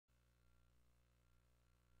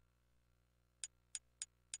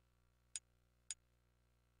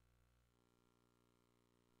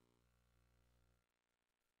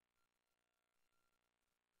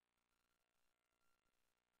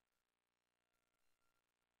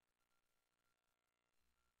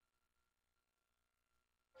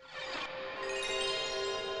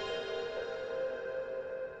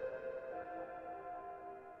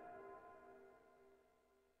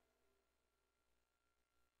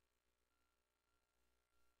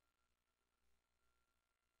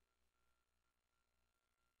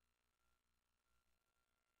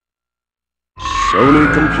Sony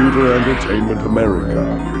Computer Entertainment America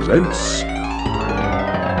presents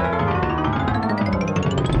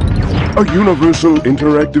a Universal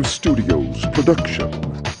Interactive Studios production.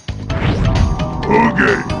 A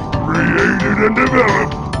game created and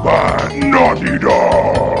developed by Naughty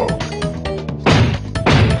Dog.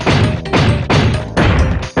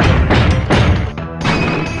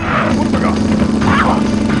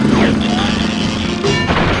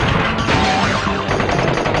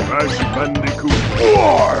 Bandicoot.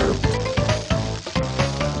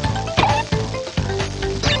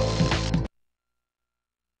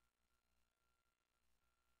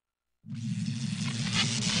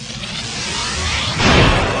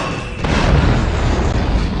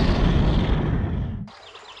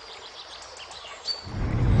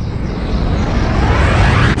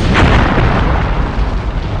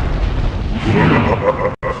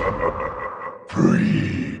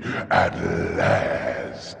 Free at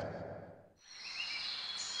last.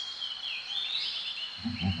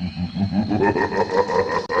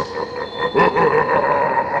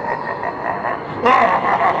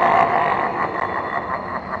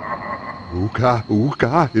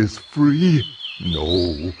 Uka is free.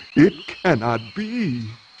 No, it cannot be.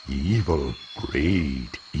 Evil,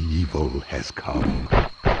 great evil has come.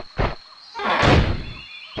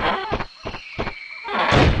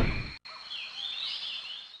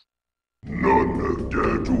 None have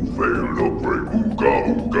dared to fail to break Uka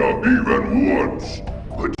even once.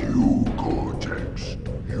 But you, Cortex,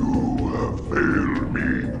 you have failed me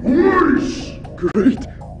twice. Great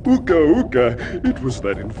Uka, it was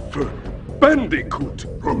that Bandicoot.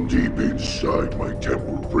 From deep inside my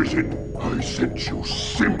temple prison, I sent you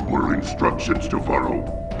simple instructions to follow.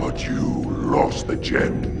 But you lost the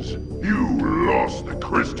gems, you lost the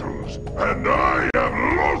crystals, and I have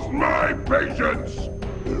lost my patience.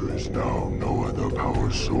 There is now no other power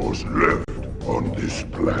source left on this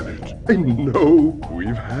planet. I know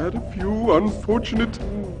we've had a few unfortunate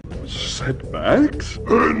setbacks.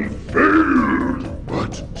 And failed!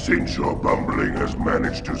 But since your bumbling has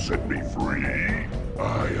managed to set me free,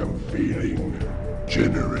 I am feeling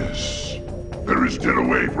generous. There is still a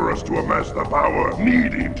way for us to amass the power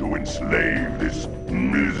needed to enslave this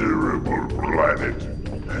miserable planet.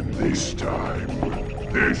 And this time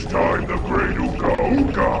the great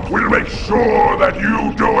Uka will make sure that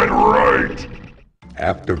you do it right!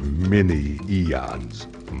 After many eons,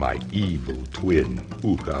 my evil twin,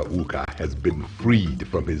 Uka, has been freed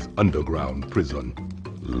from his underground prison.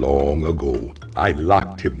 Long ago, I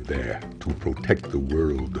locked him there to protect the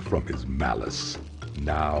world from his malice.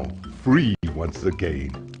 Now, free once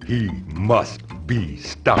again, he must be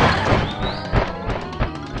stopped.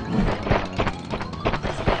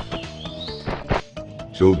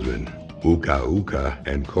 Children, Uka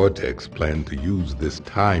and Cortex plan to use this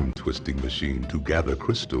time-twisting machine to gather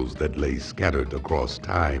crystals that lay scattered across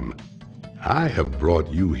time. I have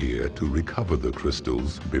brought you here to recover the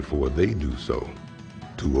crystals before they do so.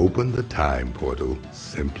 To open the time portal,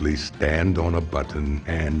 simply stand on a button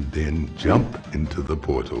and then jump into the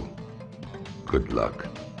portal. Good luck.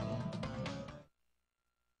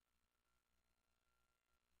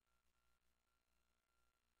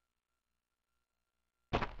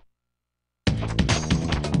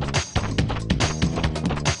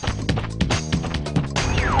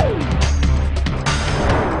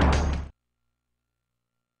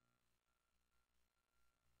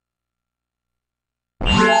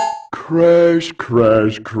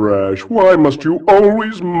 Crash. Why must you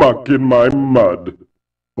always muck in my mud?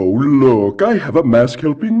 Oh, look, I have a mask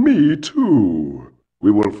helping me, too.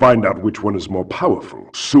 We will find out which one is more powerful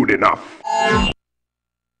soon enough.